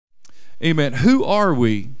Amen. Who are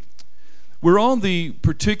we? We're on the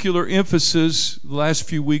particular emphasis the last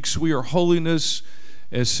few weeks. We are holiness.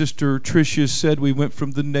 As Sister Tricia said, we went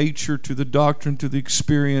from the nature to the doctrine to the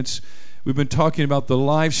experience. We've been talking about the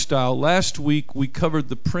lifestyle. Last week, we covered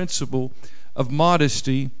the principle of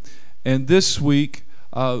modesty. And this week,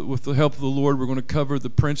 with the help of the Lord, we're going to cover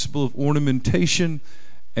the principle of ornamentation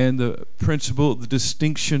and the principle of the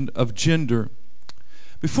distinction of gender.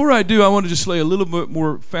 Before I do, I want to just lay a little bit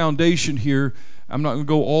more foundation here. I'm not going to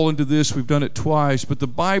go all into this. We've done it twice. But the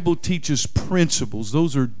Bible teaches principles.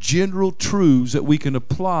 Those are general truths that we can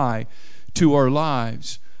apply to our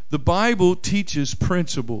lives. The Bible teaches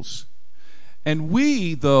principles. And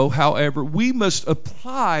we, though, however, we must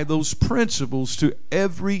apply those principles to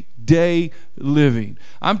everyday living.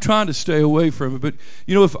 I'm trying to stay away from it. But,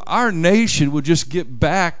 you know, if our nation would just get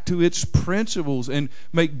back to its principles and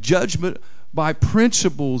make judgment by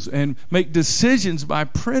principles and make decisions by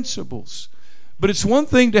principles. But it's one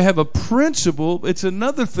thing to have a principle. It's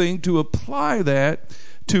another thing to apply that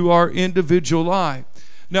to our individual life.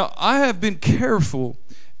 Now, I have been careful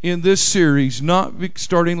in this series, not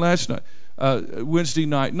starting last night, Wednesday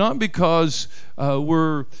night, not because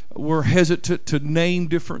we're hesitant to name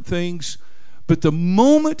different things, but the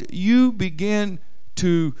moment you begin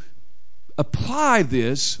to apply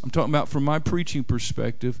this, I'm talking about from my preaching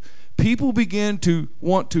perspective, people begin to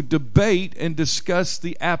want to debate and discuss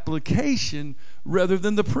the application rather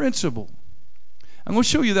than the principle. I'm going to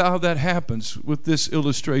show you how that happens with this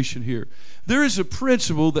illustration here. There is a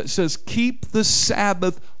principle that says, keep the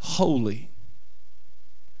Sabbath holy.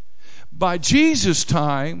 By Jesus'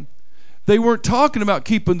 time, they weren't talking about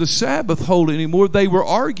keeping the Sabbath holy anymore. They were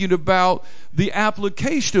arguing about the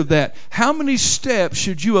application of that. How many steps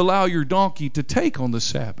should you allow your donkey to take on the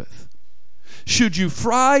Sabbath? Should you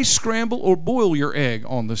fry, scramble, or boil your egg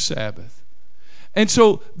on the Sabbath? And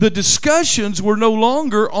so the discussions were no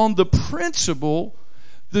longer on the principle.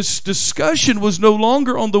 This discussion was no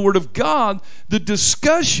longer on the Word of God. The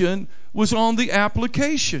discussion was on the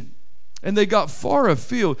application. And they got far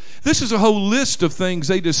afield. This is a whole list of things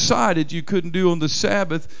they decided you couldn't do on the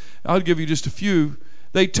Sabbath. I'll give you just a few.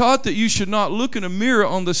 They taught that you should not look in a mirror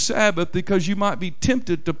on the Sabbath because you might be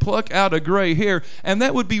tempted to pluck out a gray hair, and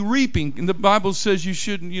that would be reaping. And the Bible says you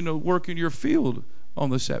shouldn't, work in your field on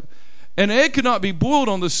the Sabbath. An egg could not be boiled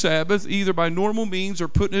on the Sabbath, either by normal means or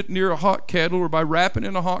putting it near a hot kettle or by wrapping it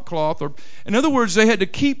in a hot cloth. Or, in other words, they had to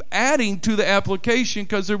keep adding to the application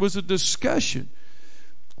because there was a discussion.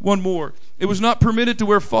 One more. It was not permitted to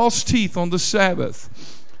wear false teeth on the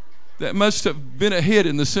Sabbath. That must have been a hit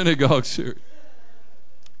in the synagogues here.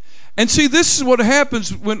 And see, this is what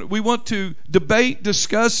happens when we want to debate,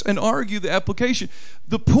 discuss, and argue the application.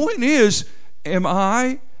 The point is,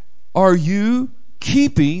 are you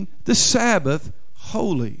keeping the Sabbath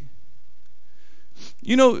holy?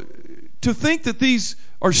 To think that these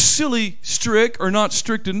are silly, strict, or not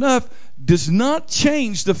strict enough does not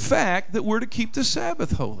change the fact that we're to keep the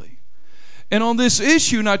Sabbath holy. And on this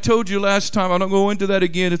issue, and I told you last time, I don't go into that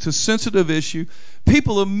again, it's a sensitive issue.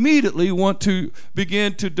 People immediately want to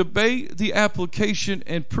begin to debate the application,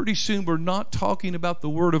 and pretty soon we're not talking about the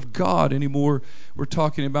Word of God anymore. We're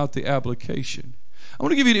talking about the application. I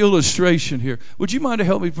want to give you an illustration here. Would you mind to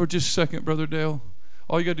help me for just a second, Brother Dale?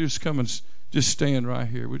 All you got to do is come and just stand right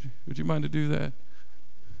here. Would you mind to do that?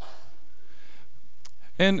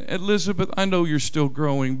 And Elizabeth, I know you're still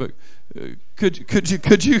growing, but could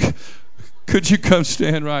you come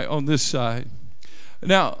stand right on this side?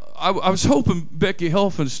 Now, I was hoping Becky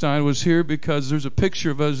Helfenstein was here because there's a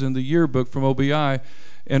picture of us in the yearbook from OBI.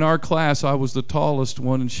 In our class, I was the tallest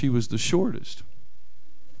one and she was the shortest.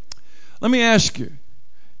 Let me ask you,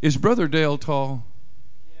 is Brother Dale tall?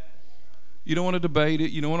 You don't want to debate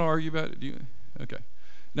it? You don't want to argue about it? Okay.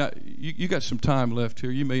 Now, you got some time left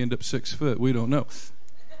here. You may end up 6 foot. We don't know.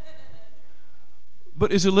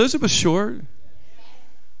 But is Elizabeth short?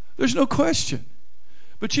 There's no question.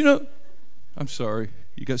 But I'm sorry.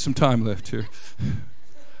 You got some time left here.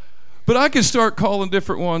 But I could start calling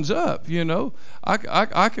different ones up,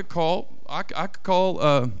 I could call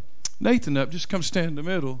Nathan up. Just come stand in the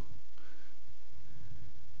middle.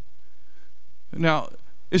 Now,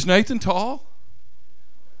 is Nathan tall?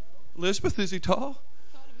 Elizabeth, is he tall?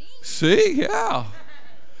 See? Yeah.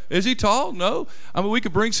 Is he tall? No. We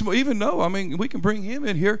could bring we can bring him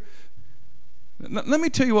in here. Let me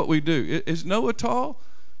tell you what we do. Is Noah tall?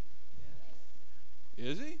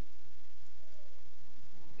 Is he?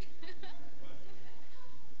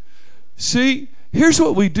 See, here's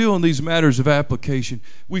what we do on these matters of application.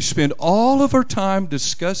 We spend all of our time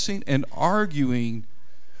discussing and arguing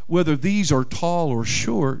whether these are tall or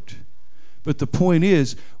short. But the point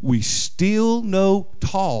is, we still know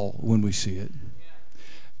tall when we see it.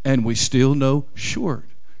 And we still know short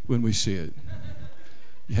when we see it.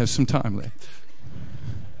 You have some time left.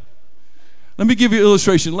 Let me give you an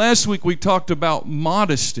illustration. Last week we talked about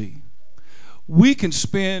modesty. We can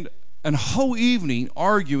spend a whole evening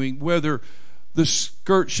arguing whether the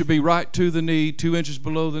skirt should be right to the knee, 2 inches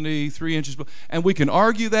below the knee, 3 inches below. And we can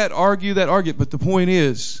argue that. But the point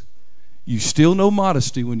is, you still know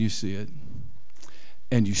modesty when you see it.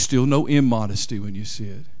 And you still know immodesty when you see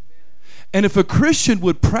it. And if a Christian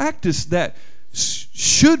would practice that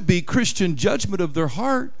should be Christian judgment of their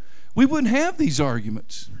heart, we wouldn't have these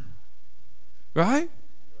arguments. Right?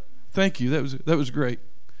 Thank you. That was great.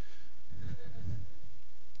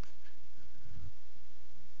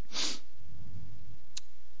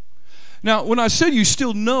 Now, when I said you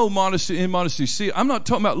still know modesty and immodesty, see, I'm not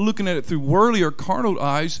talking about looking at it through worldly or carnal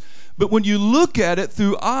eyes, but when you look at it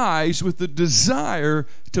through eyes with the desire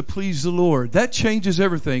to please the Lord, that changes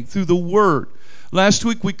everything through the Word. Last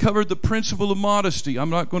week we covered the principle of modesty.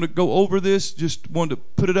 I'm not going to go over this, just wanted to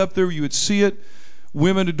put it up there where you would see it.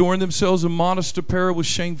 Women adorn themselves in modest apparel with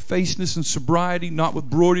shamefacedness and sobriety, not with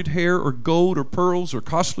broidered hair or gold or pearls or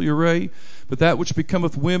costly array, but that which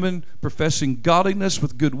becometh women, professing godliness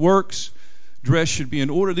with good works. Dress should be in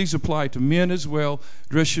order. These apply to men as well.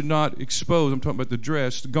 Dress should not expose, I'm talking about the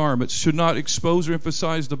dress, the garments, should not expose or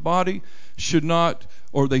emphasize the body,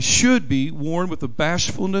 they should be worn with the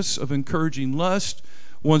bashfulness of encouraging lust.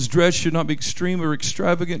 One's dress should not be extreme or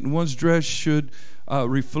extravagant, and one's dress should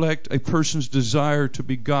reflect a person's desire to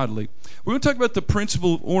be godly. We're going to talk about the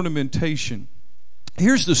principle of ornamentation.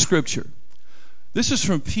 Here's the scripture. This is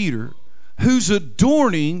from Peter. Whose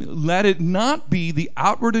adorning, let it not be the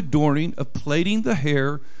outward adorning of plaiting the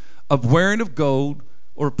hair, of wearing of gold,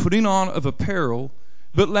 or putting on of apparel,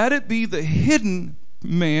 but let it be the hidden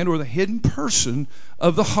man or the hidden person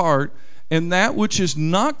of the heart, and that which is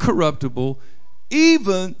not corruptible,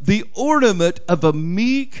 even the ornament of a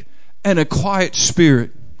meek and a quiet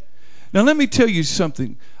spirit. Now let me tell you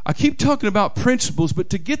something. I keep talking about principles, but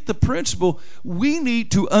to get the principle, we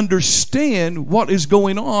need to understand what is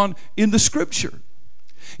going on in the Scripture.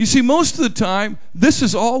 You see, most of the time, this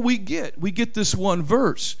is all we get. We get this one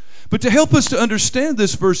verse. But to help us to understand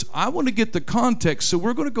this verse, I want to get the context, so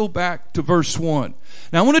we're going to go back to verse 1.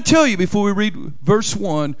 Now I want to tell you before we read verse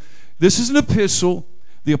 1, this is an epistle.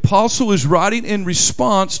 The apostle is writing in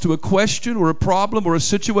response to a question or a problem or a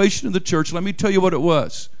situation in the church. Let me tell you what it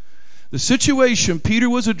was. The situation Peter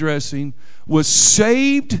was addressing was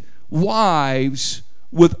saved wives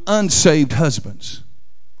with unsaved husbands.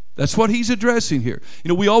 That's what he's addressing here. You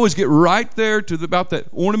know, we always get right there to about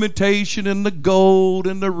that ornamentation and the gold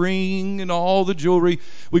and the ring and all the jewelry.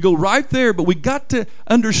 We go right there, but we got to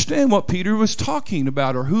understand what Peter was talking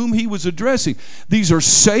about or whom he was addressing. These are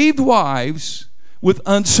saved wives with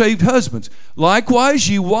unsaved husbands. Likewise,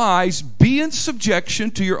 ye wives, be in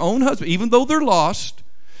subjection to your own husband, even though they're lost,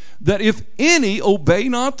 that if any obey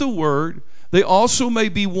not the word, they also may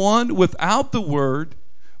be won without the word,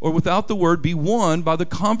 or without the word be won by the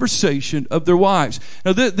conversation of their wives.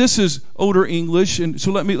 Now this is older English, and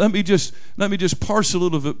so let me just parse a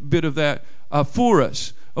little bit of that for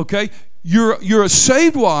us. Okay, you're a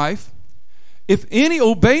saved wife. If any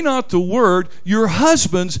obey not the word, your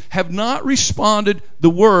husbands have not responded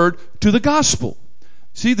the word to the gospel.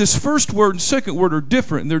 See, this first word and second word are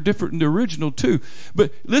different, and they're different in the original too.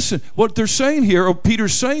 But listen, what they're saying here, or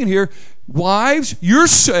Peter's saying here, wives, you're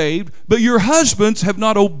saved, but your husbands have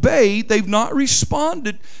not obeyed. They've not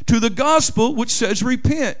responded to the gospel, which says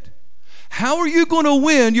repent. How are you going to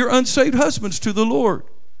win your unsaved husbands to the Lord?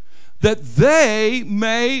 That they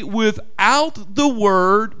may, without the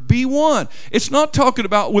word, be won. It's not talking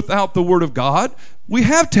about without the word of God. We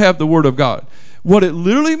have to have the word of God. What it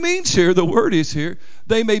literally means here, the word is here,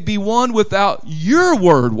 they may be won without your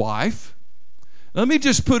word, wife. Let me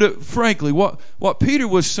just put it frankly. What Peter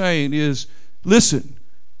was saying is, listen,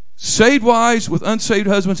 saved wives with unsaved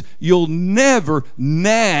husbands, you'll never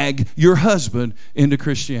nag your husband into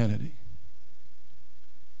Christianity.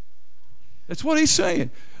 That's what he's saying.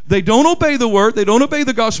 They don't obey the word. They don't obey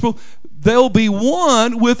the gospel. They'll be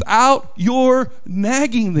won without your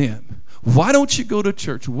nagging them. Why don't you go to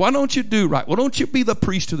church? Why don't you do right? Why don't you be the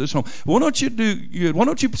priest of this home? Why don't you do good? Why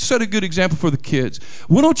don't you set a good example for the kids?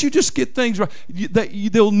 Why don't you just get things right?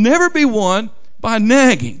 They'll never be won by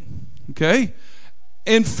nagging. Okay?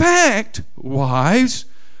 In fact, wives,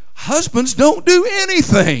 husbands don't do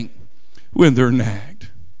anything when they're nagged.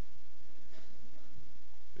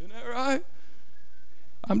 Isn't that right?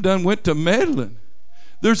 I'm done went to meddling.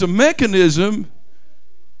 There's a mechanism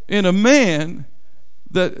in a man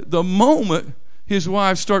that the moment his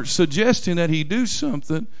wife starts suggesting that he do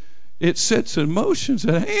something, it sets in motion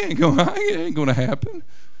that hey, it ain't going to happen.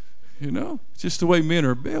 It's just the way men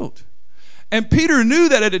are built. And Peter knew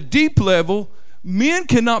that at a deep level, men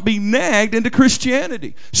cannot be nagged into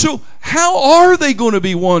Christianity. So how are they going to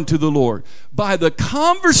be won to the Lord? By the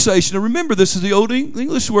conversation. Now remember, this is the old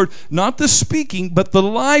English word, not the speaking, but the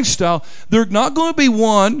lifestyle. They're not going to be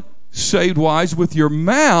won, saved wise, with your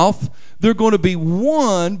mouth. They're going to be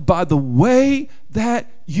won by the way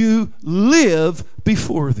that you live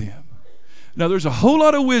before them. Now there's a whole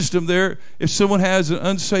lot of wisdom there if someone has an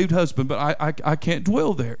unsaved husband, but I can't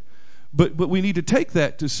dwell there. But we need to take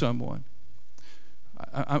that to someone.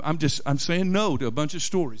 I'm saying no to a bunch of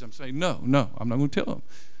stories. I'm saying no, I'm not going to tell them.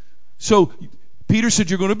 So Peter said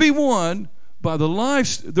you're going to be won by the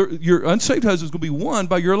life. Your unsaved husband is going to be won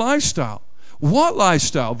by your lifestyle. What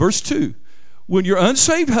lifestyle? Verse 2. When your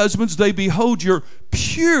unsaved husbands, they behold your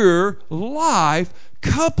pure life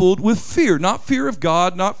coupled with fear. Not fear of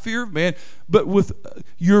God, not fear of man, but with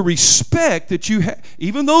your respect that you have.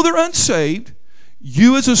 Even though they're unsaved,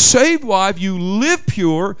 you as a saved wife, you live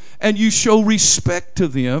pure and you show respect to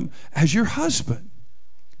them as your husband.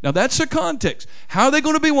 Now that's the context. How are they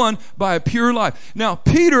going to be won? By a pure life. Now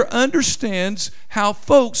Peter understands how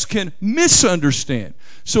folks can misunderstand.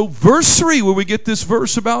 So verse 3, where we get this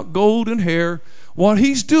verse about golden hair, what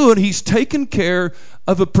he's doing, he's taking care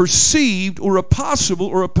of a perceived or a possible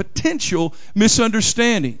or a potential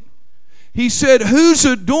misunderstanding. He said, whose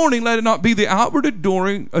adorning, let it not be the outward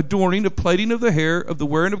adorning, the plaiting of the hair, of the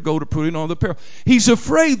wearing of gold, or putting on the apparel. He's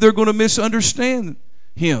afraid they're going to misunderstand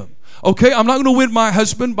him. Okay, I'm not going to win my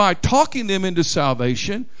husband by talking them into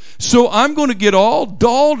salvation. So I'm going to get all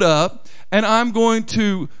dolled up and I'm going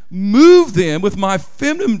to move them with my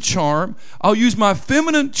feminine charm. I'll use my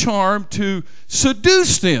feminine charm to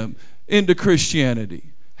seduce them into Christianity.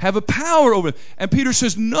 Have a power over it. And Peter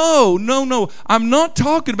says, no. I'm not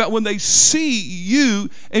talking about when they see you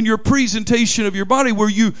and your presentation of your body, where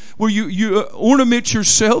you ornament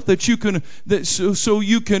yourself so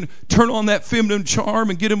you can turn on that feminine charm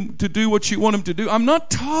and get them to do what you want them to do. I'm not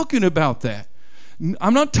talking about that.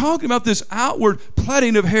 I'm not talking about this outward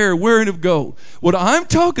plaiting of hair, wearing of gold. What I'm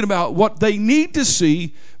talking about, what they need to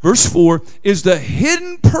see, verse 4, is the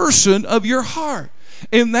hidden person of your heart.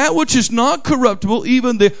 In that which is not corruptible,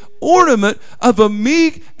 even the ornament of a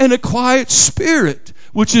meek and a quiet spirit,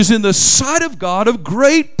 which is in the sight of God of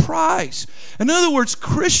great price. In other words,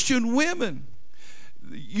 Christian women,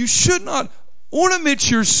 you should not ornament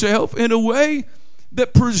yourself in a way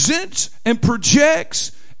that presents and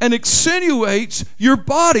projects and accentuates your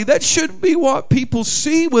body. That shouldn't be what people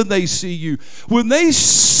see when they see you. When they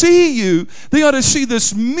see you, they ought to see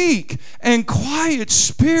this meek and quiet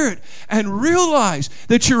spirit and realize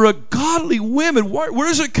that you're a godly woman. Where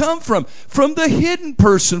does it come from? From the hidden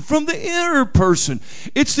person, from the inner person.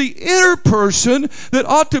 It's the inner person that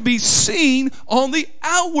ought to be seen on the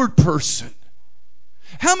outward person.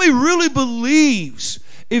 How many really believes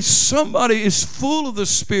if somebody is full of the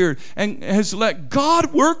Spirit and has let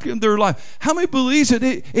God work in their life, how many believes that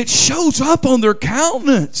it shows up on their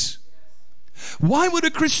countenance? Why would a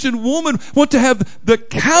Christian woman want to have the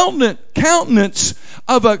countenance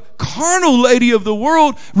of a carnal lady of the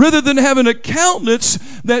world rather than having a countenance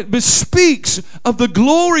that bespeaks of the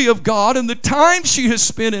glory of God and the time she has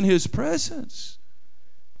spent in His presence?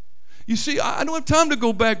 You see, I don't have time to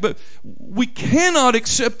go back, but we cannot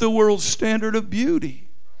accept the world's standard of beauty.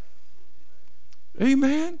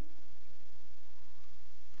 Amen.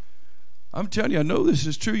 I'm telling you, I know this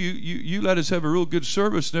is true. You let us have a real good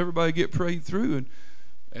service and everybody get prayed through and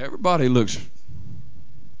everybody looks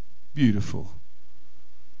beautiful.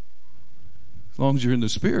 As long as you're in the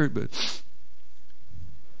Spirit, but...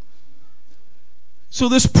 So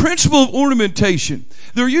this principle of ornamentation,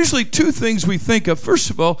 there are usually two things we think of. First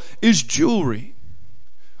of all, is jewelry.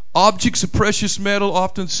 Objects of precious metal,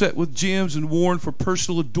 often set with gems and worn for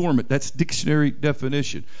personal adornment. That's dictionary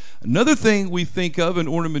definition. Another thing we think of in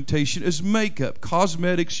ornamentation is makeup.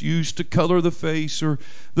 Cosmetics used to color the face or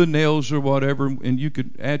the nails or whatever, and you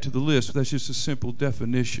could add to the list, but that's just a simple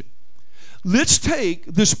definition. Let's take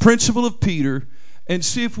this principle of Peter and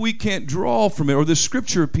see if we can't draw from it, or the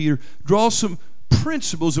scripture of Peter, draw some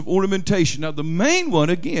principles of ornamentation. Now the main one,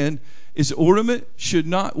 again, is ornament should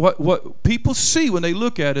not, what people see when they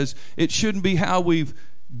look at us, it shouldn't be how we've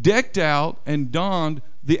decked out and donned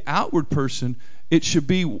the outward person. It should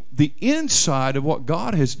be the inside of what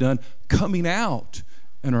God has done coming out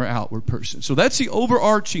in our outward person. So that's the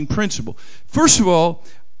overarching principle. First of all,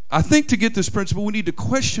 I think to get this principle, we need to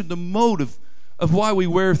question the motive of why we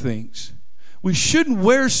wear things. We shouldn't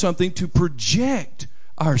wear something to project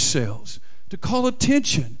ourselves, to call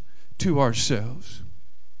attention to ourselves.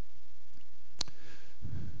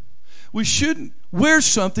 We shouldn't wear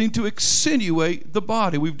something to accentuate the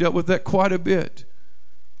body. We've dealt with that quite a bit.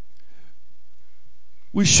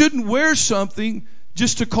 We shouldn't wear something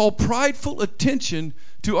just to call prideful attention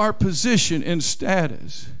to our position and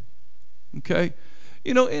status. Okay?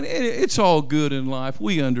 You know, and it's all good in life.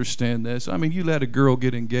 We understand this. I mean, you let a girl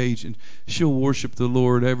get engaged and she'll worship the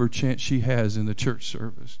Lord every chance she has in the church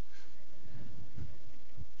service.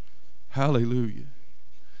 Hallelujah.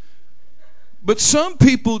 But some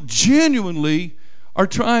people genuinely are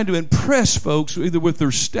trying to impress folks either with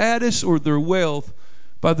their status or their wealth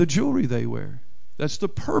by the jewelry they wear. That's the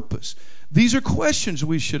purpose. These are questions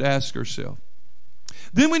we should ask ourselves.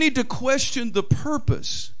 Then we need to question the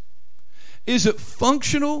purpose. Is it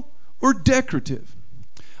functional or decorative?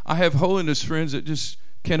 I have holiness friends that just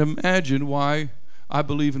can't imagine why I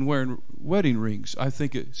believe in wearing wedding rings. I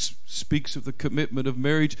think it speaks of the commitment of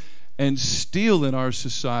marriage. And still in our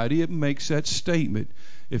society, it makes that statement.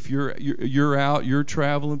 If you're out, you're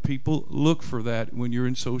traveling, people look for that when you're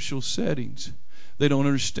in social settings. They don't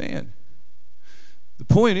understand. The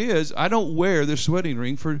point is, I don't wear this wedding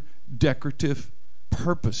ring for decorative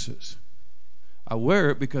purposes. I wear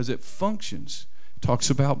it because it functions. It talks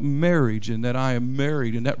about marriage and that I am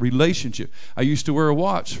married and that relationship. I used to wear a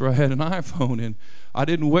watch for I had an iPhone, and I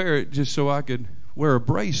didn't wear it just so I could wear a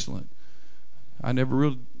bracelet. I never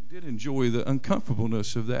really did enjoy the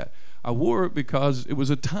uncomfortableness of that. I wore it because it was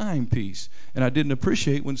a timepiece, and I didn't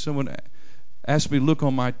appreciate when someone asked me to look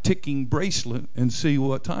on my ticking bracelet and see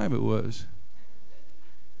what time it was.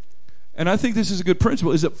 And I think this is a good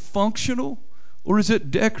principle. Is it functional or is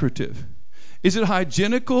it decorative? Is it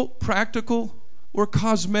hygienical, practical, or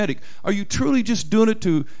cosmetic? Are you truly just doing it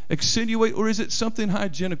to accentuate, or is it something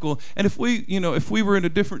hygienical? And if we were in a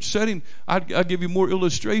different setting, I'd give you more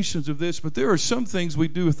illustrations of this. But there are some things we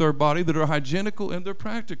do with our body that are hygienical and they're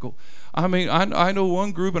practical. I mean, I know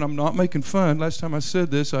one group, and I'm not making fun. Last time I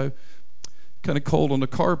said this, I kind of called on the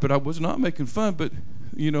carpet. I was not making fun, but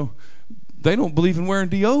they don't believe in wearing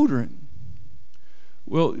deodorant.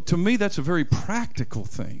 Well, to me, that's a very practical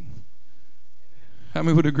thing. How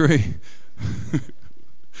many would agree?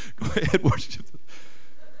 Go ahead, worship.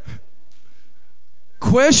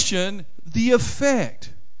 Question the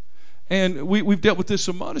effect. And we've dealt with this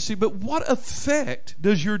in modesty, but what effect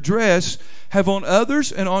does your dress have on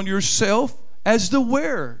others and on yourself as the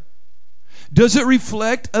wearer? Does it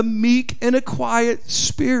reflect a meek and a quiet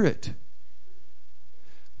spirit?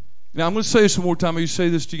 Now, I'm going to say this one more time. I used to say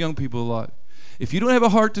this to young people a lot. If you don't have a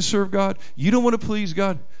heart to serve God, you don't want to please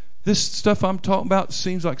God, this stuff I'm talking about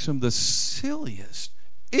seems like some of the silliest,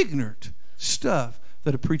 ignorant stuff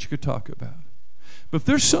that a preacher could talk about. But if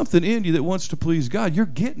there's something in you that wants to please God, you're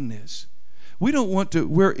getting this. We don't want to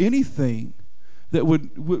wear anything that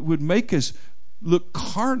would make us look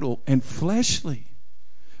carnal and fleshly.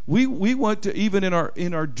 We want to, even in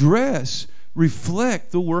our dress,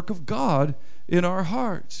 reflect the work of God in our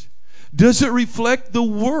hearts. Does it reflect the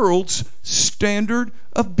world's standard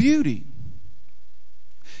of beauty?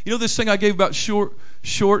 You know this thing I gave about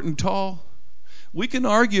short and tall? We can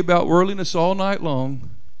argue about worldliness all night long,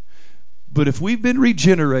 but if we've been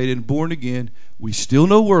regenerated and born again, we still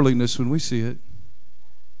know worldliness when we see it,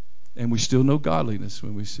 and we still know godliness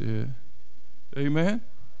when we see it. Amen?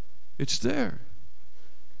 It's there.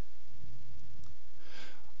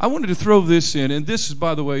 I wanted to throw this in, and this,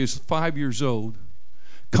 by the way, is 5 years old.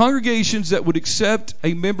 Congregations that would accept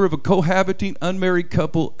a member of a cohabiting unmarried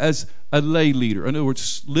couple as a lay leader. In other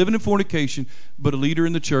words, living in fornication, but a leader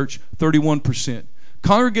in the church, 31%.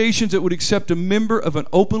 Congregations that would accept a member of an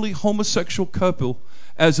openly homosexual couple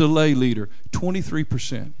as a lay leader,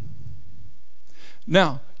 23%.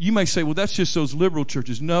 Now, you may say, well, that's just those liberal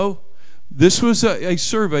churches. No, this was a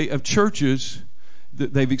survey of churches.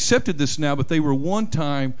 They've accepted this now, but they were one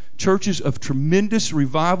time churches of tremendous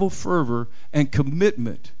revival fervor and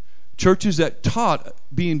commitment. Churches that taught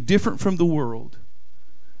being different from the world.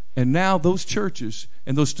 And now those churches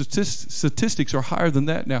and those statistics are higher than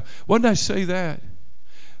that now. Why did I say that?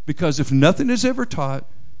 Because if nothing is ever taught,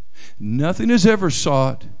 nothing is ever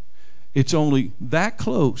sought, it's only that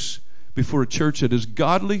close before a church that is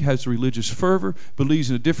godly, has religious fervor, believes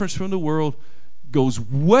in a difference from the world, goes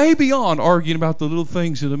way beyond arguing about the little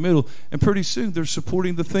things in the middle, and pretty soon they're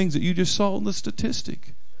supporting the things that you just saw in the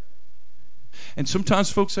statistic. And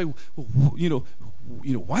sometimes folks say, well,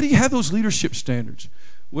 why do you have those leadership standards?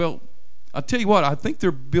 Well, I'll tell you what, I think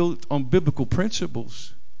they're built on biblical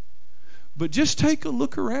principles. But just take a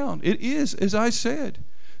look around. It is, as I said,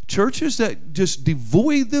 churches that just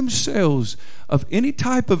devoid themselves of any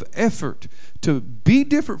type of effort to be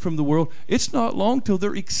different from the world, it's not long till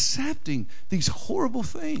they're accepting these horrible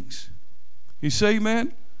things. You say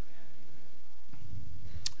amen?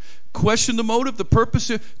 Question the motive, the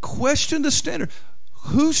purpose, question the standard.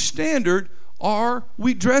 Whose standard are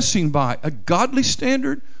we dressing by? A godly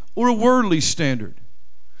standard or a worldly standard?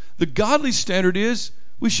 The godly standard is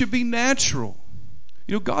we should be natural.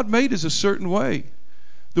 You know, God made us a certain way.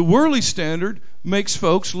 The worldly standard makes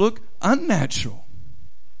folks look unnatural.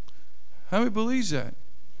 How many believes that?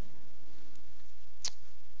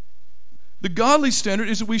 The godly standard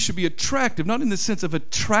is that we should be attractive, not in the sense of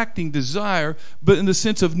attracting desire, but in the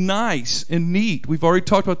sense of nice and neat. We've already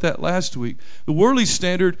talked about that last week. The worldly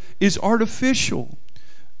standard is artificial.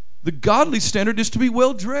 The godly standard is to be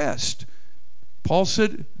well dressed. Paul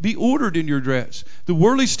said, be ordered in your dress. The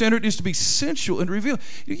worldly standard is to be sensual and revealed.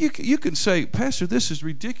 You can say, Pastor, this is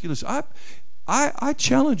ridiculous. I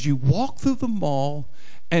challenge you, walk through the mall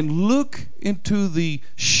and look into the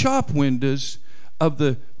shop windows of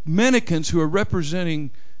the mannequins who are representing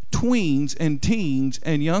tweens and teens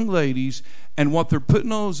and young ladies and what they're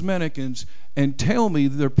putting on those mannequins, and tell me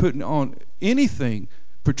they're putting on anything,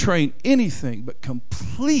 portraying anything but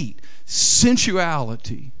complete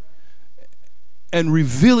sensuality and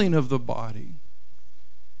revealing of the body.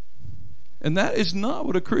 And that is not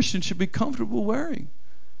what a Christian should be comfortable wearing.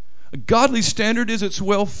 A godly standard is it's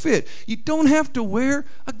well fit. You don't have to wear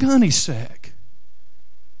a gunny sack.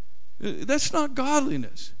 That's not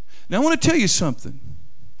godliness. Now I want to tell you something.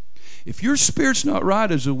 If your spirit's not right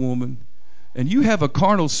as a woman and you have a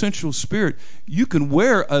carnal, sensual spirit, you can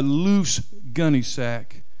wear a loose gunny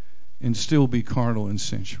sack and still be carnal and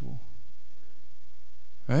sensual.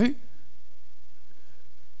 Right?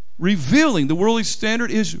 Revealing. The worldly standard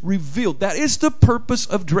is revealed. That is the purpose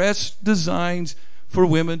of dress designs for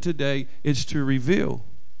women today, is to reveal.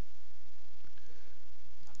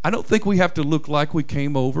 I don't think we have to look like we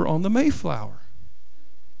came over on the Mayflower.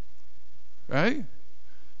 Right?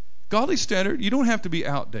 Godly standard, you don't have to be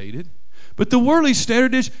outdated. But the worldly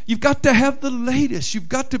standard is you've got to have the latest. You've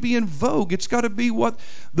got to be in vogue. It's got to be what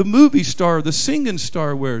the movie star, the singing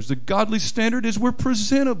star wears. The godly standard is we're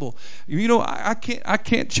presentable. You know, I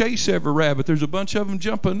can't chase every rabbit. There's a bunch of them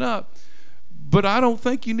jumping up. But I don't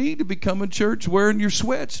think you need to be coming to church wearing your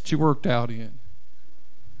sweats that you worked out in.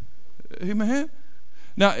 Amen?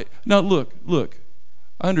 Now look.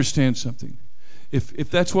 I understand something. If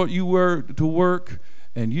that's what you wear to work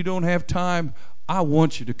and you don't have time, I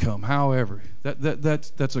want you to come. However,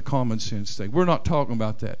 that's a common sense thing. We're not talking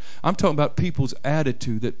about that. I'm talking about people's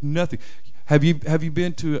attitude that nothing. Have you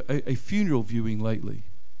been to a funeral viewing lately?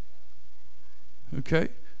 Okay,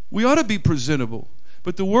 we ought to be presentable,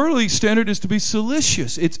 but the worldly standard is to be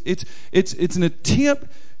salacious. It's an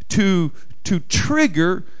attempt to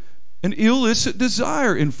trigger an illicit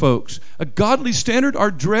desire in folks. A godly standard, our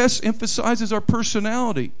dress emphasizes our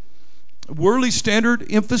personality. A worldly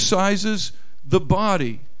standard emphasizes the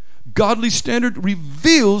body. Godly standard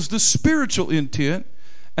reveals the spiritual intent,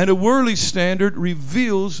 and a worldly standard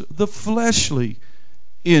reveals the fleshly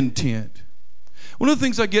intent. One of the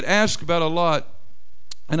things I get asked about a lot,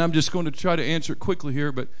 and I'm just going to try to answer it quickly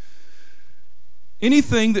here, but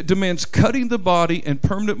anything that demands cutting the body and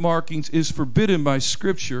permanent markings is forbidden by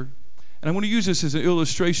Scripture. And I'm going to use this as an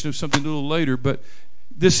illustration of something a little later, but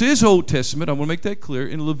this is Old Testament. I want to make that clear.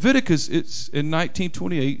 In Leviticus, it's in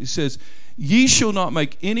 19:28, it says, "Ye shall not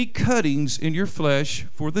make any cuttings in your flesh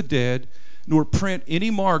for the dead, nor print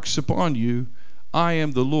any marks upon you. I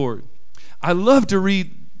am the Lord." I love to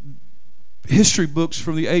read history books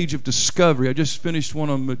from the age of discovery. I just finished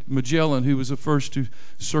one on Magellan, who was the first to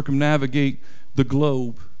circumnavigate the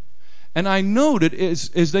globe. And I noted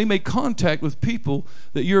as they made contact with people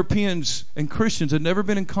that Europeans and Christians had never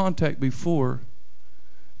been in contact before,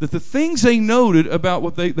 that the things they noted about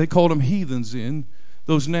what they called them heathens in,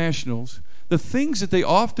 those nationals, the things that they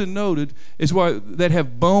often noted is why they'd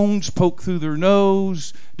have bones poke through their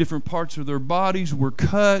nose, different parts of their bodies were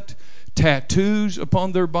cut, tattoos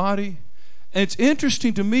upon their body. And it's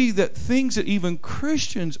interesting to me that things that even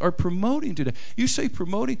Christians are promoting today. You say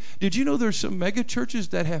promoting. Did you know there's some mega churches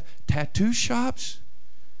that have tattoo shops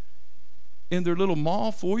in their little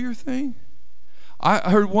mall foyer thing?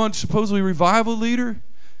 I heard one supposedly revival leader.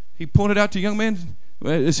 He pointed out to a young man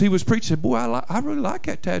as he was preaching, said, "Boy, I really like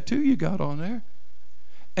that tattoo you got on there."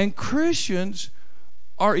 And Christians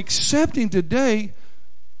are accepting today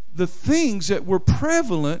the things that were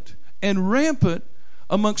prevalent and rampant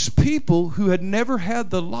amongst people who had never had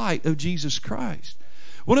the light of Jesus Christ.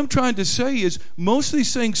 What I'm trying to say is most of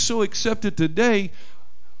these things so accepted today,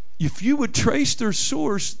 if you would trace their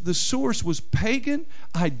source, the source was pagan,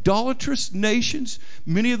 idolatrous nations.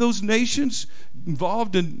 Many of those nations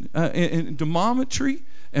involved in demometry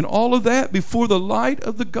and all of that before the light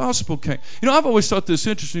of the gospel came. I've always thought this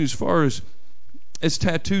interesting as far as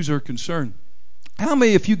tattoos are concerned. How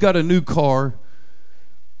many, if you got a new car,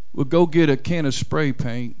 would go get a can of spray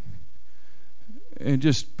paint and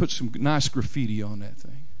just put some nice graffiti on that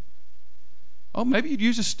thing? Oh, maybe you'd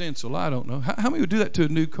use a stencil. I don't know. How many would do that to a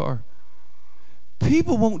new car?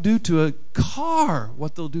 People won't do to a car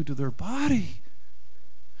what they'll do to their body.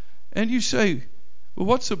 And you say, well,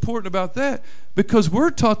 what's important about that? Because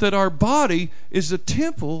we're taught that our body is the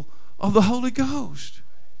temple of the Holy Ghost.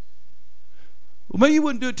 Well, maybe you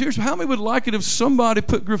wouldn't do it to yours. How many would like it if somebody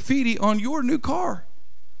put graffiti on your new car?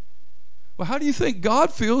 Well, how do you think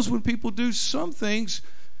God feels when people do some things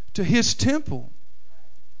to His temple?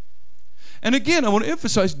 And again, I want to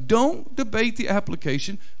emphasize, don't debate the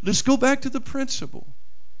application. Let's go back to the principle.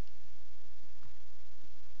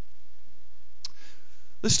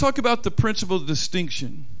 Let's talk about the principle of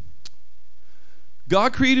distinction.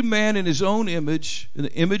 God created man in His own image. In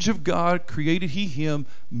the image of God created He him.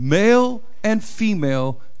 Male and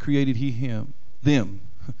female created He them.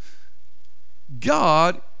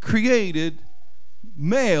 God created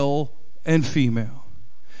male and female.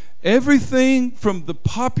 Everything from the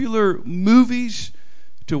popular movies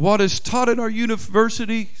to what is taught in our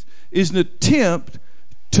universities is an attempt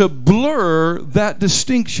to blur that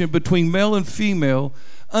distinction between male and female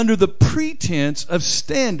under the pretense of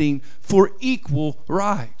standing for equal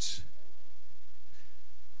rights.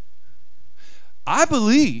 I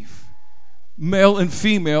believe male and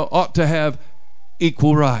female ought to have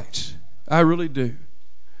equal rights. I really do.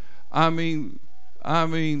 I mean,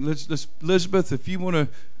 let's Elizabeth, if you want to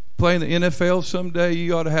play in the NFL someday,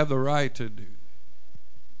 you ought to have the right to do.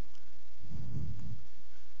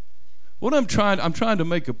 What I'm trying to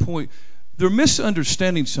make a point. They're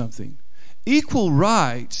misunderstanding something. Equal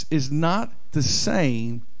rights is not the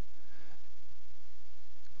same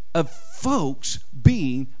of folks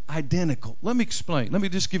being identical. Let me explain. Let me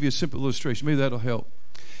just give you a simple illustration. Maybe that'll help.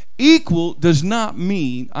 Equal does not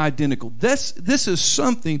mean identical. This is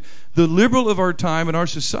something the liberal of our time and our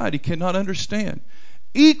society cannot understand.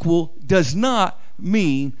 Equal does not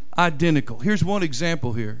mean identical. Here's one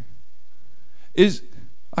example here.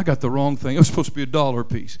 I got the wrong thing. It was supposed to be a dollar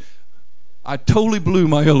piece. I totally blew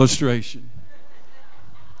my illustration.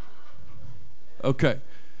 Okay.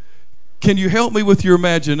 Can you help me with your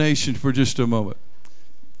imagination for just a moment?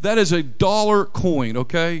 That is a dollar coin,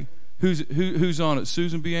 okay? Who's on it?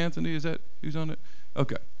 Susan B. Anthony, is that who's on it?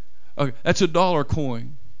 Okay. That's a dollar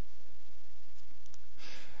coin.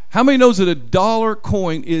 How many knows that a dollar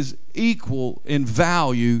coin is equal in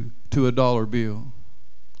value to a dollar bill?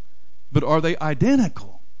 But are they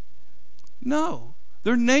identical? No.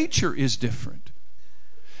 Their nature is different.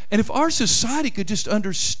 And if our society could just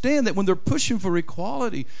understand that when they're pushing for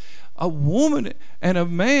equality, a woman and a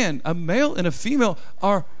man, a male and a female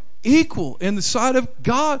are equal. In the sight of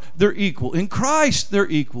God, they're equal. In Christ, they're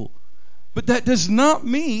equal. But that does not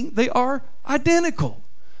mean they are identical.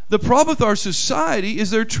 The problem with our society is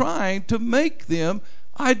they're trying to make them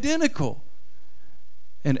identical.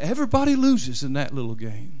 And everybody loses in that little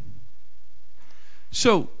game.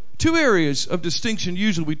 So, two areas of distinction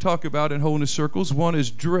usually we talk about in holiness circles. One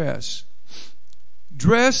is dress.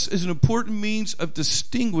 Dress is an important means of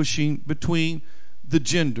distinguishing between the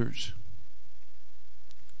genders.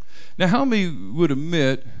 Now, how many would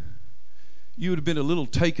admit you would have been a little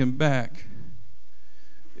taken back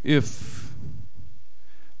if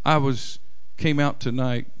I came out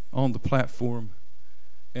tonight on the platform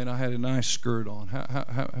and I had a nice skirt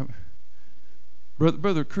on?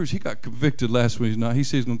 Brother Cruz, he got convicted last Wednesday night. He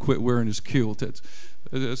said he's going to quit wearing his kilt.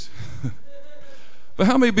 That's But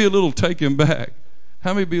how many be a little taken back?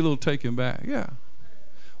 How many be a little taken back? Yeah.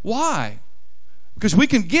 Why? Because we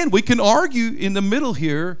can argue in the middle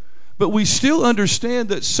here, but we still understand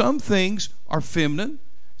that some things are feminine,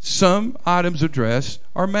 some items of dress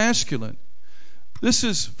are masculine. This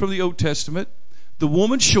is from the Old Testament. The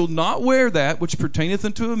woman shall not wear that which pertaineth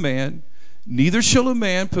unto a man, neither shall a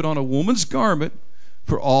man put on a woman's garment,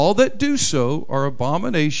 for all that do so are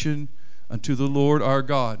abomination unto the Lord our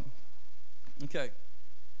God. Okay.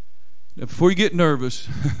 Now, before you get nervous,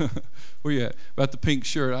 where you at? About the pink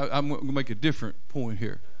shirt, I'm going to make a different point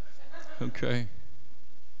here. Okay.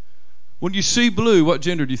 When you see blue, what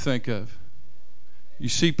gender do you think of? You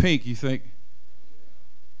see pink, you think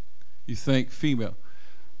female.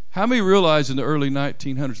 How many realize in the early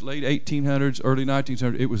 1900s, late 1800s, early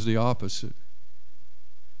 1900s, it was the opposite?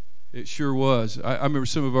 It sure was. I remember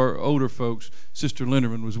some of our older folks, Sister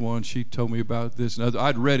Linderman was one, she told me about this, and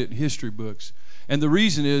I'd read it in history books. And the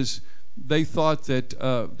reason is they thought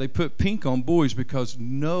that they put pink on boys because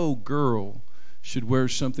no girl should wear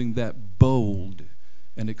something that bold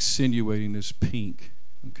and extenuating as pink.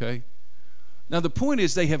 Okay? Now the point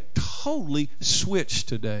is they have totally switched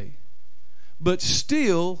today. But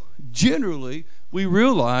still, generally, we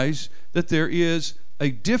realize that there is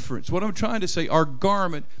a difference. What I'm trying to say, our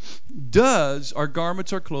garments, our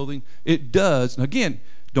clothing, it does. And again,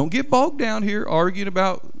 don't get bogged down here arguing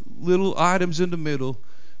about little items in the middle.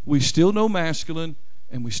 We still know masculine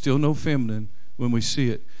and we still know feminine when we see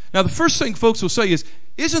it. Now, the first thing folks will say is,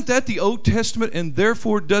 isn't that the Old Testament and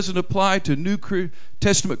therefore doesn't apply to New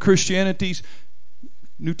Testament Christianities?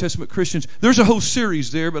 New Testament Christians. There's a whole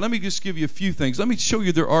series there, but let me just give you a few things. Let me show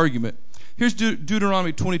you their argument. Here's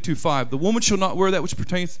Deuteronomy 22:5. The woman shall not wear that which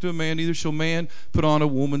pertains to a man, neither shall man put on a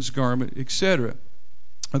woman's garment, etc.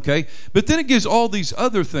 Okay? But then it gives all these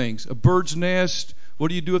other things. A bird's nest. What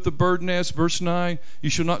do you do with the bird nest? Verse 9. You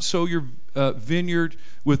shall not sow your vineyard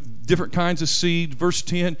with different kinds of seed. Verse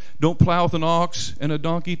 10. Don't plow with an ox and a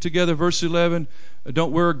donkey together. Verse 11.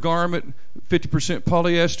 Don't wear a garment 50%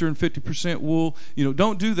 polyester and 50% wool.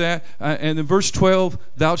 Don't do that. And in verse 12,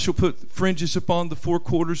 thou shalt put fringes upon the four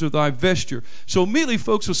quarters of thy vesture. So immediately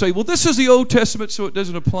folks will say, well, this is the Old Testament, so it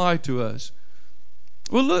doesn't apply to us.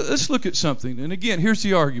 Well, let's look at something. And again, here's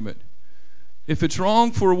the argument. If it's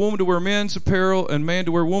wrong for a woman to wear men's apparel and man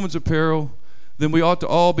to wear woman's apparel, then we ought to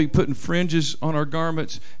all be putting fringes on our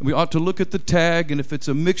garments, and we ought to look at the tag, and if it's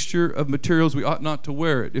a mixture of materials, we ought not to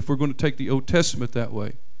wear it if we're going to take the Old Testament that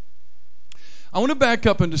way. I want to back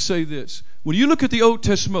up and to say this. When you look at the Old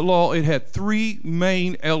Testament law, it had three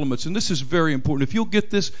main elements, and this is very important. If you'll get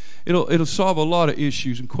this, it'll solve a lot of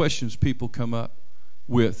issues and questions people come up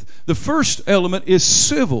with. The first element is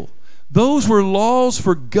civil. Those were laws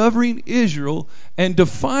for governing Israel and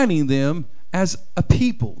defining them as a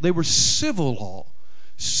people. They were civil law.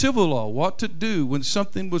 Civil law, what to do when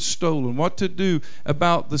something was stolen, what to do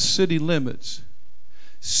about the city limits.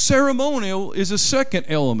 Ceremonial is a second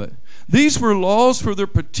element. These were laws for their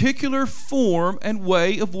particular form and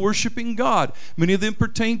way of worshiping God. Many of them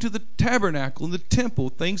pertain to the tabernacle and the temple,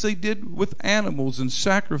 things they did with animals and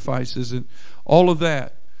sacrifices and all of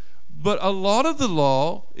that. But a lot of the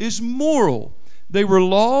law is moral. They were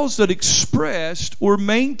laws that expressed or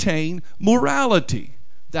maintained morality.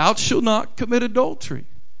 Thou shalt not commit adultery.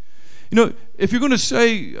 If you're going to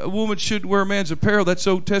say a woman should wear a man's apparel, that's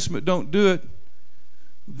Old Testament, don't do it,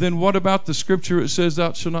 then what about the scripture that says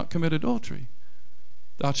thou shalt not commit adultery?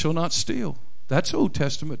 Thou shalt not steal. That's Old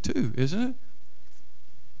Testament too, isn't it?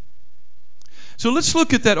 So let's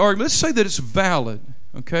look at that argument. Let's say that it's valid,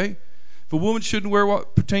 okay? If a woman shouldn't wear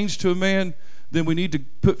what pertains to a man, then we need to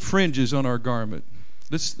put fringes on our garment.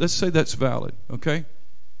 Let's say that's valid, okay?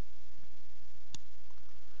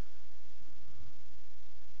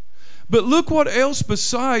 But look what else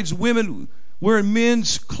besides women wearing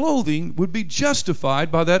men's clothing would be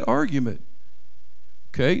justified by that argument.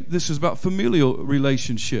 Okay, this is about familial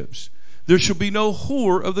relationships. There shall be no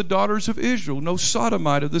whore of the daughters of Israel, no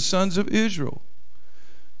sodomite of the sons of Israel.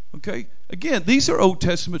 Okay, again, these are Old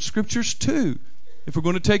Testament scriptures too. If we're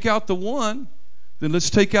going to take out the one, then let's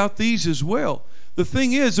take out these as well. The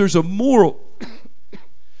thing is, there's a moral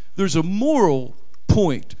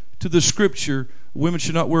point to the scripture. Women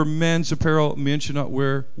should not wear men's apparel, men should not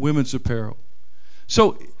wear women's apparel.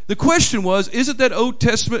 So the question was, isn't that Old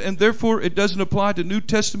Testament and therefore it doesn't apply to New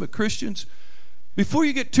Testament Christians? Before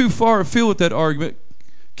you get too far afield with that argument,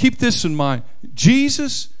 keep this in mind.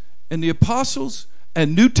 Jesus and the apostles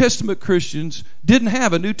and New Testament Christians didn't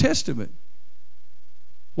have a New Testament.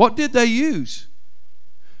 What did they use?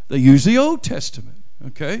 They used the Old Testament,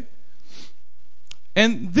 okay?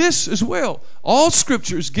 And this as well. All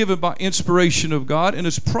Scripture is given by inspiration of God and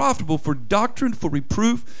is profitable for doctrine, for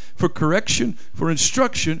reproof, for correction, for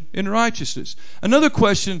instruction in righteousness. Another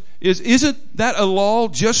question is, isn't that a law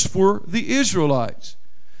just for the Israelites?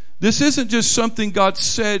 This isn't just something God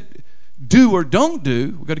said do or don't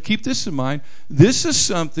do. We've got to keep this in mind. This is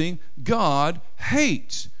something God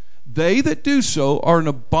hates. They that do so are an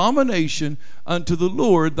abomination unto the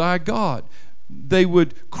Lord thy God. They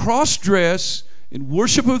would cross-dress in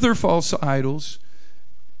worship of their false idols,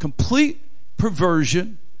 complete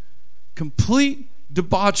perversion, complete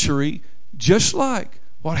debauchery, just like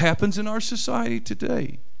what happens in our society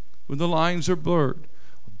today when the lines are blurred.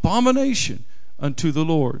 Abomination unto the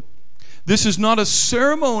Lord. This is not a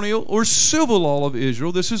ceremonial or civil law of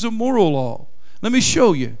Israel. This is a moral law. Let me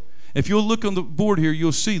show you. If you'll look on the board here,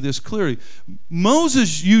 you'll see this clearly.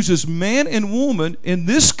 Moses uses man and woman in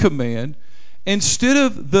this command instead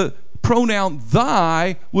of the pronoun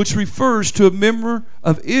thy, which refers to a member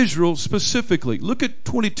of Israel specifically. Look at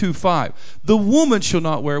 22:5. The woman shall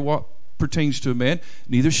not wear what pertains to a man,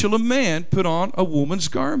 neither shall a man put on a woman's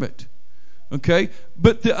garment. Okay?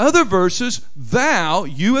 But the other verses, thou,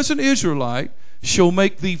 you as an Israelite, shall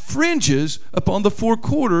make thee fringes upon the four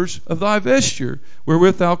quarters of thy vesture,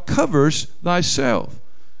 wherewith thou coverest thyself.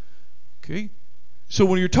 Okay? So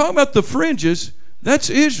when you're talking about the fringes, that's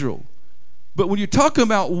Israel. But when you're talking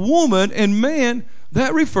about woman and man,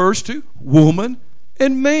 that refers to woman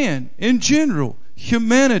and man in general,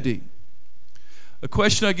 humanity. A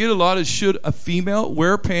question I get a lot is, should a female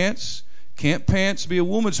wear pants? Can't pants be a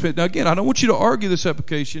woman's pants? Now again, I don't want you to argue this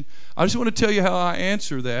application. I just want to tell you how I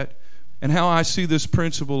answer that and how I see this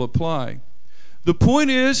principle apply. The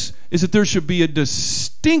point is that there should be a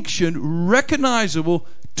distinction recognizable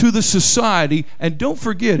to the society, and don't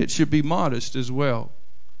forget it should be modest as well.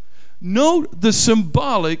 Note the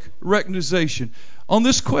symbolic recognition. On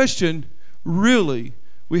this question, really,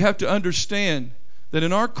 we have to understand that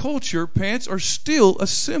in our culture, pants are still a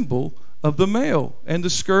symbol of the male and the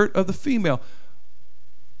skirt of the female.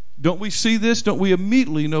 Don't we see this? Don't we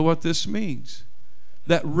immediately know what this means?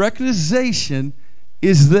 That recognition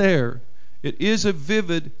is there. It is a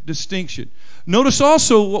vivid distinction. Notice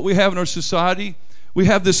also what we have in our society. We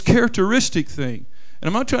have this characteristic thing. And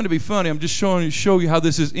I'm not trying to be funny. I'm just show you how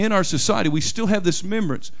this is in our society. We still have this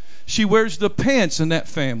remembrance. She wears the pants in that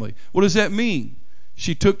family. What does that mean?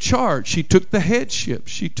 She took charge. She took the headship.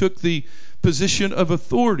 She took the position of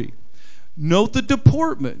authority. Note the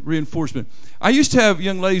deportment reinforcement. I used to have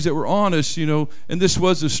young ladies that were honest, and this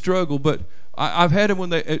was a struggle, but I've had them when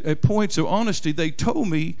they, at points of honesty, they told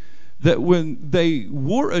me that when they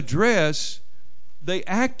wore a dress, they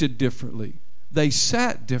acted differently. They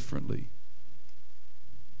sat differently.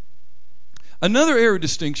 Another area of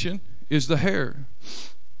distinction is the hair.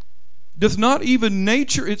 Doth not even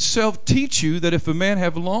nature itself teach you that if a man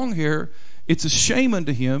have long hair, it's a shame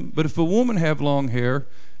unto him, but if a woman have long hair,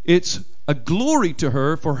 it's a glory to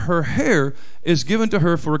her, for her hair is given to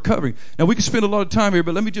her for a covering. Now, we could spend a lot of time here,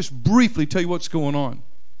 but let me just briefly tell you what's going on.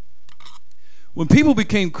 When people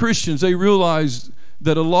became Christians, they realized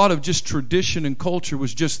that a lot of just tradition and culture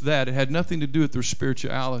was just that. It had nothing to do with their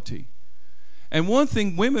spirituality. And one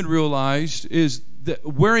thing women realized is that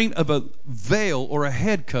wearing of a veil or a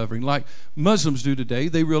head covering, like Muslims do today,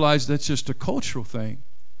 they realized that's just a cultural thing.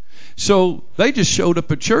 So they just showed up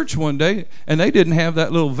at church one day, and they didn't have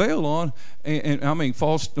that little veil on. And I mean,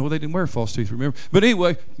 they didn't wear false teeth, remember? But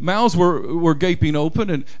anyway, mouths were gaping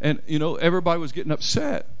open, and everybody was getting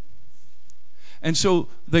upset. And so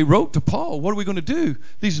they wrote to Paul, what are we going to do?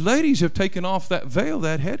 These ladies have taken off that veil,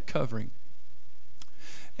 that head covering.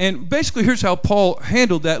 And basically, here's how Paul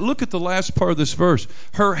handled that. Look at the last part of this verse.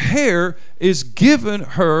 Her hair is given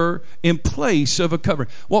her in place of a covering.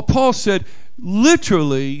 What Paul said,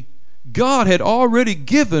 literally, God had already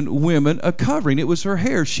given women a covering. It was her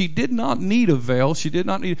hair. She did not need a veil. She did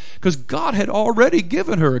not need, because God had already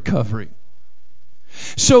given her a covering.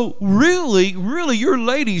 So really, your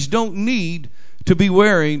ladies don't need to be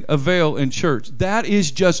wearing a veil in church. That is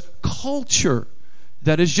just culture.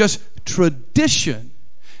 That is just tradition.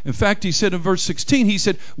 In fact, he said in verse 16, he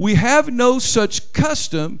said, we have no such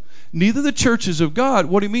custom, neither the churches of God.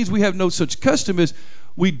 What he means we have no such custom is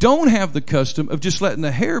we don't have the custom of just letting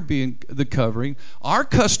the hair be the covering. Our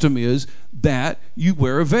custom is that you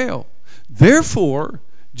wear a veil. Therefore,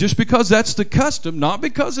 just because that's the custom, not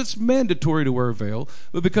because it's mandatory to wear a veil,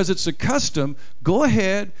 but because it's a custom, go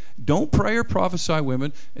ahead, don't pray or prophesy,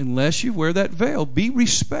 women, unless you wear that veil. Be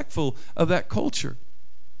respectful of that culture.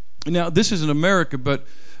 Now, this is in America, but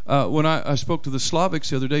when I spoke to the Slavics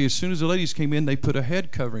the other day, as soon as the ladies came in, they put a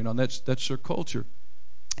head covering on. That's their culture.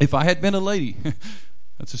 If I had been a lady,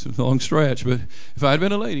 that's a long stretch, but if I had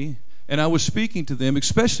been a lady and I was speaking to them,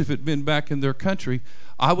 especially if it had been back in their country,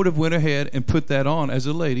 I would have went ahead and put that on as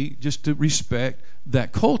a lady just to respect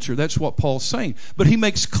that culture. That's what Paul's saying. But he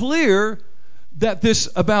makes clear that this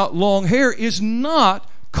about long hair is not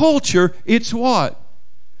culture. It's what?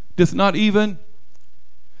 Doth not even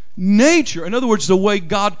nature. In other words, the way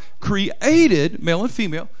God created male and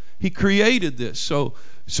female, he created this. So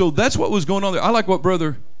that's what was going on there. I like what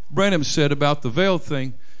Brother Branham said about the veil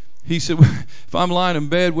thing. He said, if I'm lying in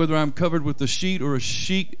bed, whether I'm covered with a sheet or a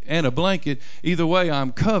sheet and a blanket, either way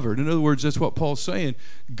I'm covered. In other words, that's what Paul's saying.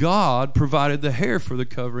 God provided the hair for the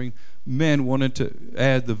covering. Men wanted to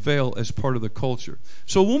add the veil as part of the culture.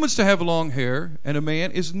 So a woman's to have long hair, and a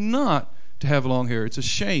man is not to have long hair. It's a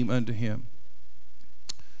shame unto him.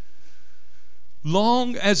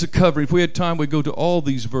 long as a covering. If we had time, we'd go to all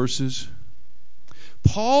these verses.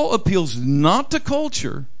 Paul appeals not to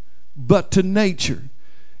culture, but to nature.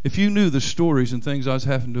 If you knew the stories and things I was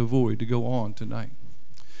having to avoid to go on tonight.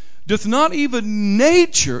 Doth not even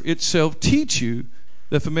nature itself teach you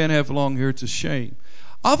that if a man have long hair, it's a shame?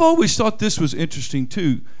 I've always thought this was interesting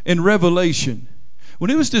too. In Revelation, when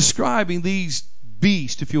it was describing these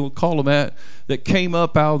beasts, if you will call them that came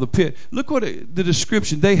up out of the pit, look what the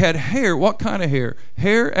description. They had hair. What kind of hair?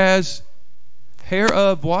 Hair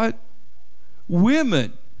of what?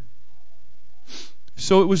 Women.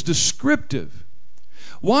 So it was descriptive.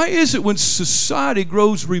 Why is it when society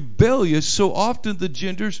grows rebellious, so often the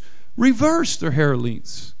genders reverse their hair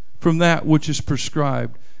lengths from that which is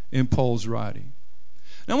prescribed in Paul's writing?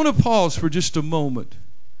 Now I want to pause for just a moment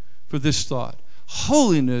for this thought.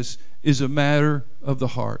 Holiness is a matter of the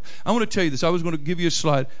heart. I want to tell you this. I was going to give you a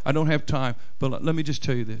slide. I don't have time, but let me just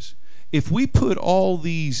tell you this. If we put all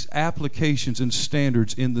these applications and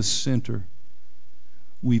standards in the center,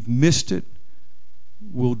 we've missed it.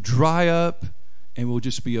 We'll dry up, and we'll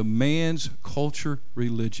just be a man's culture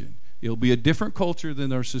religion. It'll be a different culture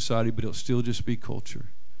than our society, but it'll still just be culture.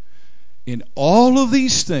 In all of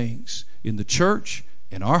these things, in the church,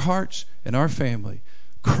 in our hearts, in our family,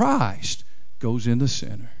 Christ goes in the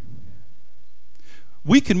center.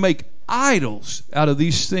 We can make idols out of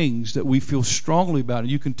these things that we feel strongly about. And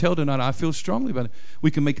you can tell tonight, I feel strongly about it.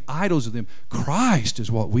 We can make idols of them. Christ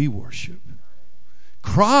is what we worship.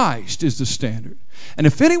 Christ is the standard. And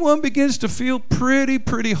if anyone begins to feel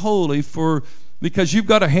pretty holy because you've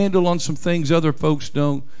got a handle on some things other folks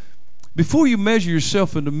don't, before you measure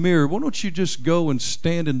yourself in the mirror, why don't you just go and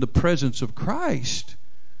stand in the presence of Christ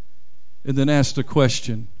and then ask the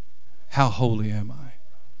question, how holy am I?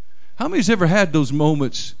 How many's ever had those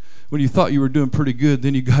moments when you thought you were doing pretty good,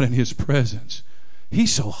 then you got in His presence?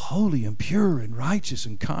 He's so holy and pure and righteous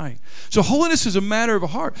and kind. So holiness is a matter of a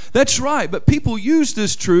heart. That's right, but people use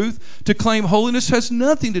this truth to claim holiness has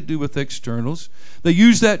nothing to do with externals. They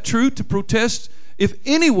use that truth to protest if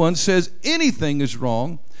anyone says anything is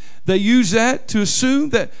wrong. They use that to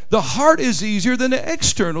assume that the heart is easier than the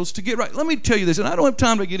externals to get right. Let me tell you this, and I don't have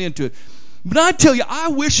time to get into it. But I tell you, I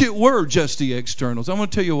wish it were just the externals. I'm going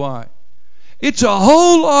to tell you why. It's a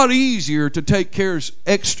whole lot easier to take care of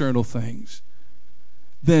external things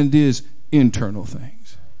than it is internal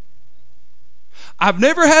things. I've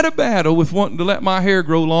never had a battle with wanting to let my hair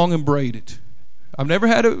grow long and braid it. I've never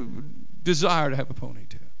had a desire to have a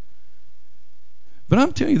ponytail. But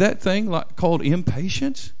I'm telling you, that thing called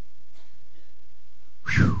impatience,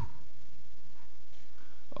 whew.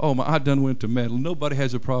 Oh, I done went to meddle. Nobody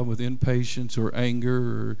has a problem with impatience or anger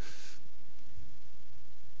or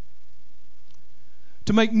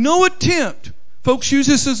to make no attempt. Folks use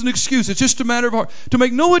this as an excuse. It's just a matter of heart. To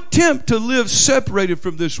make no attempt to live separated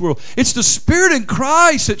from this world. It's the Spirit in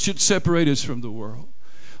Christ that should separate us from the world.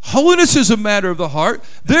 Holiness is a matter of the heart.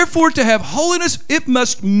 Therefore, to have holiness, it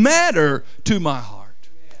must matter to my heart.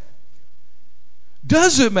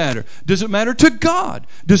 Does it matter? Does it matter to God?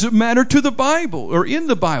 Does it matter to the Bible or in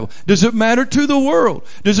the Bible? Does it matter to the world?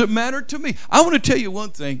 Does it matter to me? I want to tell you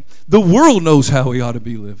one thing. The world knows how we ought to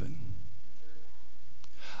be living.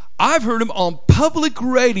 I've heard them on public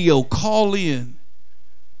radio call in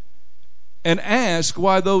and ask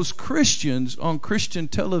why those Christians on Christian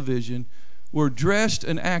television were dressed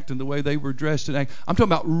and acting the way they were dressed and acting. I'm talking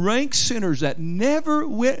about rank sinners that never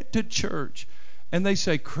went to church. And they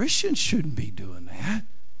say, Christians shouldn't be doing that.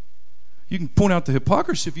 You can point out the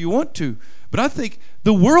hypocrisy if you want to. But I think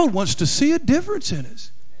the world wants to see a difference in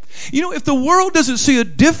us. You know, if the world doesn't see a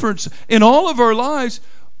difference in all of our lives,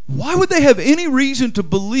 why would they have any reason to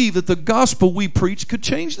believe that the gospel we preach could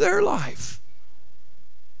change their life?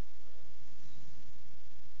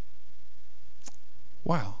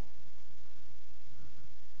 Wow.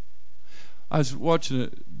 I was watching a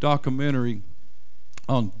documentary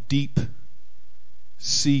on deep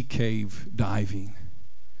sea cave diving.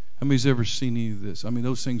 How many's ever seen any of this? I mean,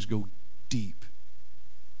 those things go deep.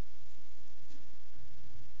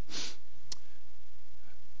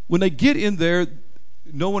 When they get in there,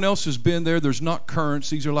 no one else has been there. There's not currents.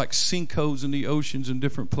 These are like sinkholes in the oceans in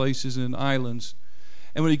different places and islands.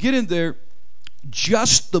 And when they get in there,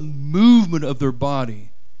 just the movement of their body,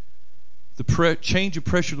 the change of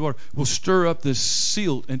pressure of the water will stir up this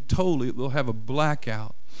silt and totally they'll have a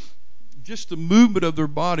blackout. Just the movement of their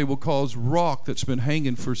body will cause rock that's been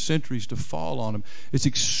hanging for centuries to fall on them. It's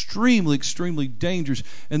extremely, extremely dangerous.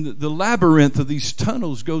 And the labyrinth of these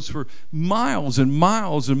tunnels goes for miles and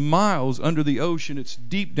miles and miles under the ocean. It's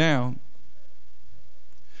deep down.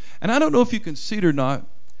 And I don't know if you can see it or not,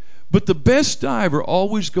 but the best diver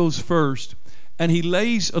always goes first And he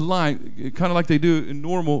lays a line, kind of like they do in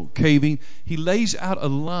normal caving. He lays out a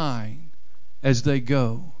line as they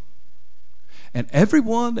go. And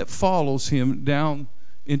everyone that follows him down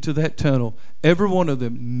into that tunnel, every one of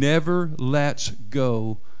them never lets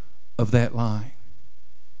go of that line.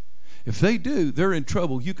 If they do, they're in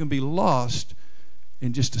trouble. You can be lost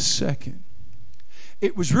in just a second.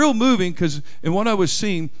 It was real moving because in what I was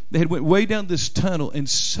seeing, they had went way down this tunnel, and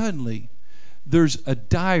suddenly there's a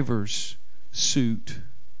diver's suit,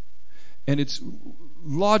 and it's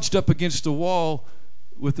lodged up against the wall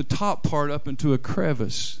with the top part up into a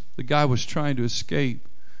crevice. The guy was trying to escape,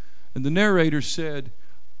 and the narrator said,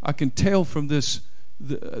 I can tell from this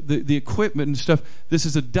the equipment and stuff, this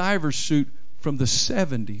is a diver's suit from the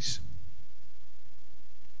 70s.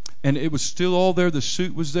 And it was still all there. The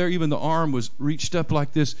suit was there. Even the arm was reached up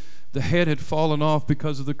like this. The head had fallen off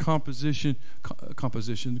because of the composition,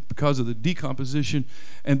 because of the decomposition.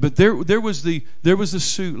 But there was the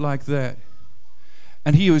suit like that.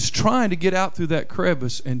 And he was trying to get out through that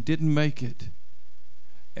crevice and didn't make it.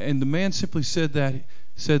 And the man simply said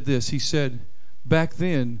this. He said, back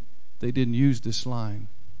then they didn't use this line.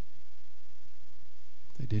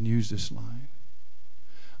 They didn't use this line.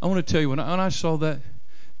 I want to tell you, when I saw that,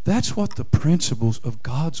 that's what the principles of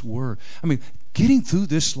God's Word. I mean, getting through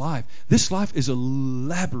this life is a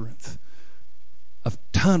labyrinth of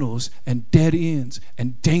tunnels and dead ends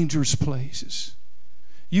and dangerous places.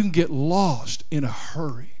 You can get lost in a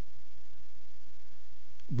hurry.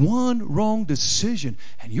 One wrong decision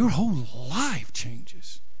and your whole life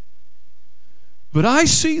changes. But I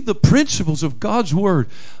see the principles of God's Word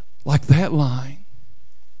like that line.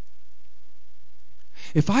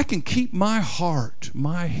 If I can keep my heart,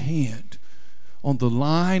 my hand on the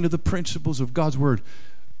line of the principles of God's Word,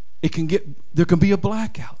 there can be a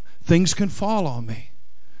blackout. Things can fall on me.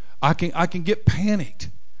 I can get panicked.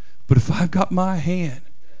 But if I've got my hand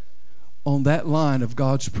on that line of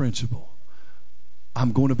God's principle,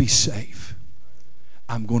 I'm going to be safe.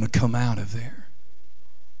 I'm going to come out of there.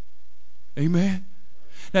 Amen?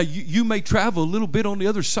 Now, you may travel a little bit on the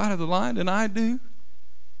other side of the line than I do.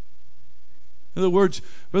 In other words,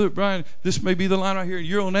 Brother Brian, this may be the line right here.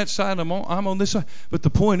 You're on that side, I'm on this side. But the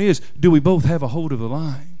point is, do we both have a hold of the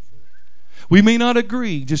line? We may not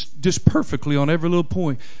agree just perfectly on every little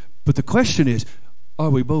point. But the question is, are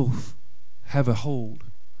we both have a hold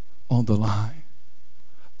on the line?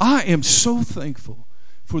 I am so thankful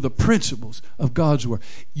for the principles of God's Word.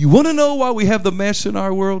 You want to know why we have the mess in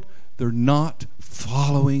our world? They're not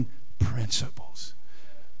following principles.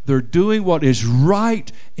 They're doing what is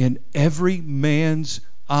right in every man's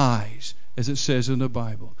eyes, as it says in the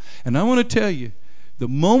Bible. And I want to tell you, the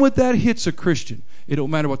moment that hits a Christian, it don't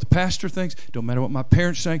matter what the pastor thinks, it don't matter what my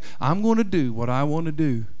parents think, I'm going to do what I want to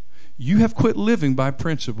do. You have quit living by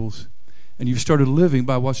principles, and you've started living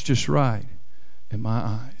by what's just right in my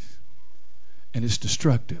eyes. And it's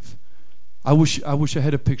destructive. I wish I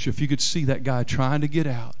had a picture. If you could see that guy trying to get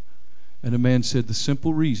out, and the man said the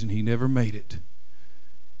simple reason he never made it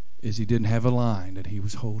is he didn't have a line that he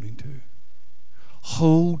was holding to.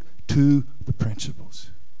 Hold to the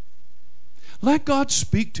principles. Let God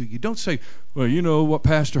speak to you. Don't say, well, you know what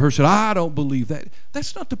Pastor Hurst said, I don't believe that.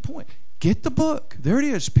 That's not the point. Get the book. There it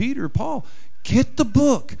is, Peter, Paul. Get the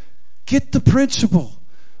book. Get the principle.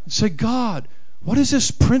 And say, God, what is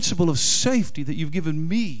this principle of safety that you've given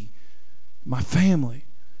me, my family,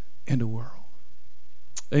 and the world?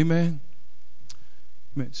 Amen.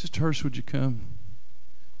 Amen. Sister Hurst, would you come?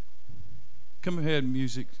 Come ahead,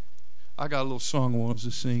 music. I got a little song I want us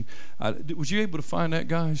to sing. Was you able to find that,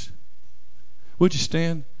 guys? Would you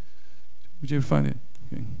stand? Would you able to find it?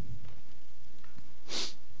 Okay.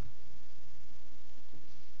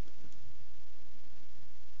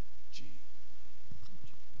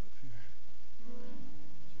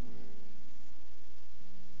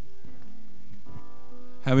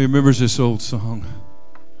 How many remembers this old song?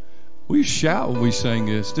 We shout when we sang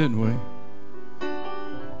this, didn't we?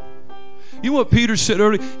 You know what Peter said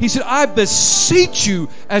earlier? He said, I beseech you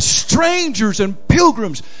as strangers and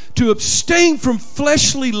pilgrims to abstain from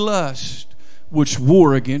fleshly lust, which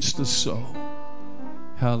war against the soul.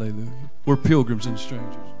 Hallelujah. We're pilgrims and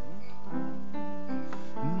strangers.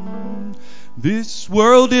 This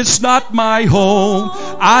world is not my home.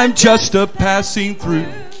 I'm just a passing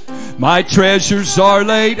through. My treasures are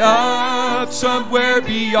laid up somewhere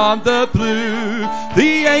beyond the blue.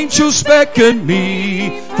 The angels beckon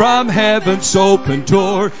me from heaven's open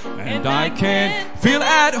door, and I can't feel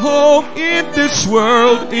at home in this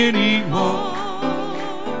world anymore.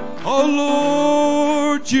 Oh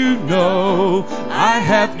Lord, you know I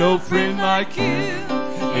have no friend like you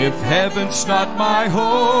if heaven's not my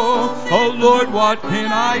home, oh Lord, what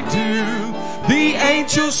can I do? The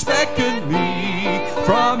angels beckon me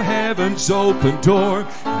from heaven's open door,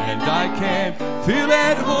 and I can't feel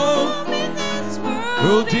at home in this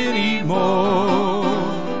world anymore.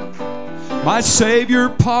 My Savior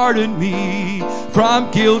pardoned me from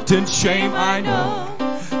guilt and shame, I know.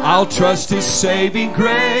 I'll trust His saving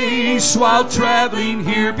grace while traveling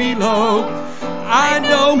here below. I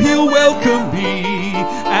know He'll welcome me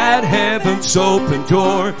at heaven's open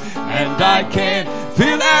door, and I can't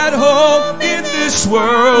feel at home in this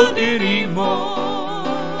world anymore.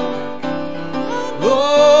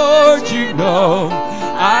 Lord, you know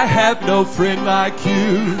I have no friend like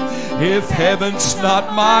you. If heaven's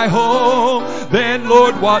not my home, then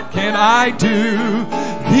Lord, what can I do?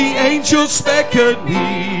 The angels beckon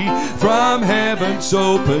me from heaven's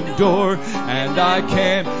open door, and I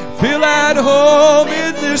can't feel at home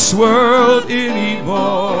in this world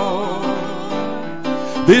anymore.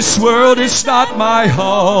 This world is not my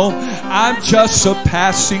home, I'm just a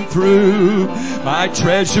passing through. My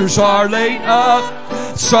treasures are laid up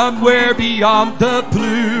somewhere beyond the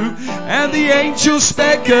blue, and the angels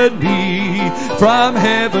beckon me from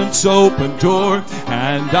heaven's open door,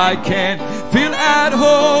 and I can't feel at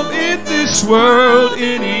home in this world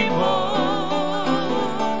anymore.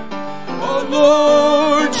 Oh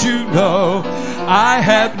Lord, you know I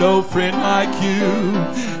have no friend like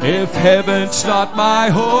you. If heaven's not my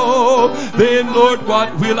home, then Lord,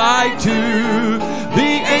 what will I do?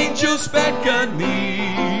 The angels beckon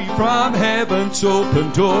me from heaven's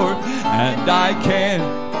open door, and I can't.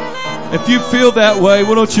 If you feel that way,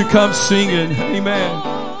 why don't you come singing? Amen.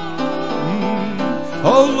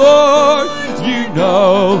 Oh Lord, you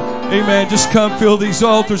know. Amen. Just come fill these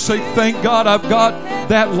altars. Say, thank God I've got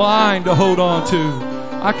that line to hold on to.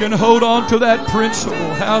 I can hold on to that principle.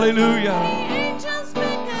 Hallelujah.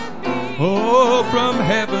 Oh, from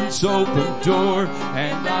heaven's open door,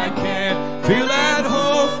 and I can't feel at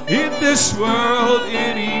home in this world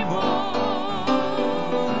anymore.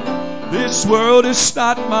 This world is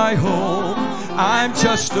not my home, I'm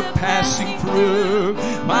just a passing through.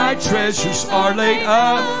 My treasures are laid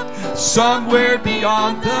up somewhere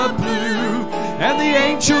beyond the blue, and the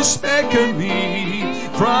angels beckon me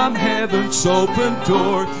from heaven's open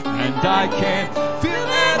door, and I can't feel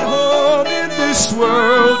at home in this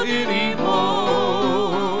world anymore.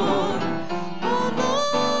 Oh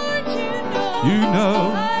Lord, you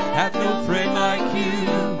know, have no friend like you.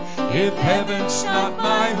 If heaven's not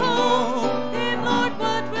my home,